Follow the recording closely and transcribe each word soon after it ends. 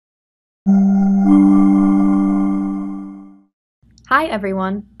Hi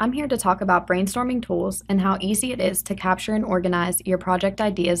everyone, I'm here to talk about brainstorming tools and how easy it is to capture and organize your project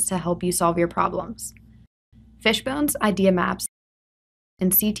ideas to help you solve your problems. Fishbones, idea maps,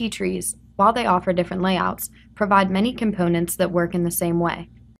 and CT trees, while they offer different layouts, provide many components that work in the same way.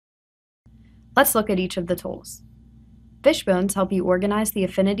 Let's look at each of the tools. Fishbones help you organize the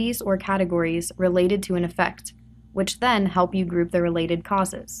affinities or categories related to an effect, which then help you group the related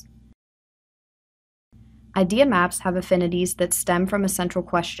causes. Idea maps have affinities that stem from a central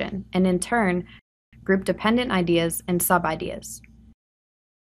question, and in turn, group dependent ideas and sub-ideas.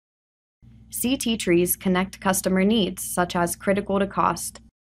 CT trees connect customer needs, such as critical to cost,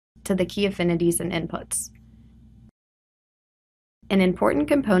 to the key affinities and inputs. An important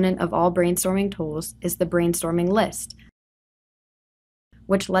component of all brainstorming tools is the brainstorming list,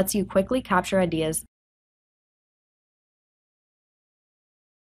 which lets you quickly capture ideas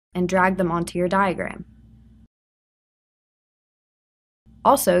and drag them onto your diagram.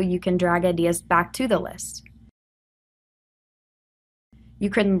 Also, you can drag ideas back to the list. You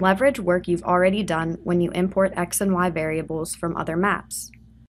can leverage work you've already done when you import X and Y variables from other maps.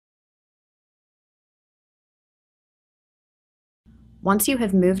 Once you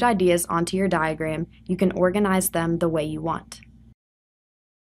have moved ideas onto your diagram, you can organize them the way you want.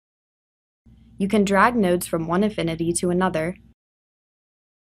 You can drag nodes from one affinity to another,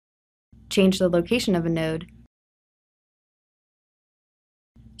 change the location of a node,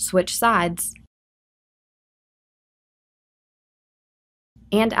 switch sides,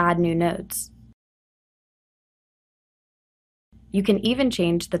 and add new nodes. You can even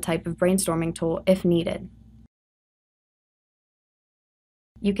change the type of brainstorming tool if needed.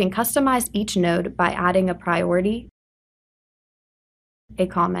 You can customize each node by adding a priority, a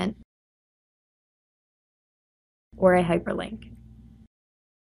comment, or a hyperlink.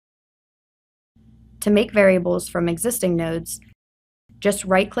 To make variables from existing nodes, just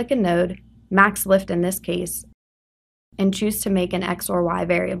right-click a node, max lift in this case, and choose to make an X or Y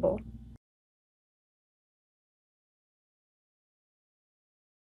variable.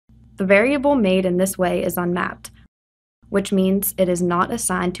 The variable made in this way is unmapped, which means it is not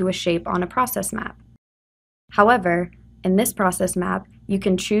assigned to a shape on a process map. However, in this process map, you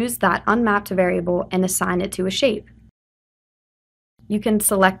can choose that unmapped variable and assign it to a shape. You can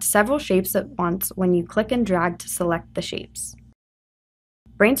select several shapes at once when you click and drag to select the shapes.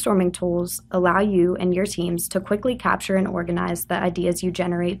 Brainstorming tools allow you and your teams to quickly capture and organize the ideas you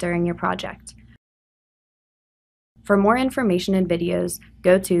generate during your project. For more information and videos,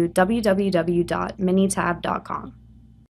 go to www.minitab.com.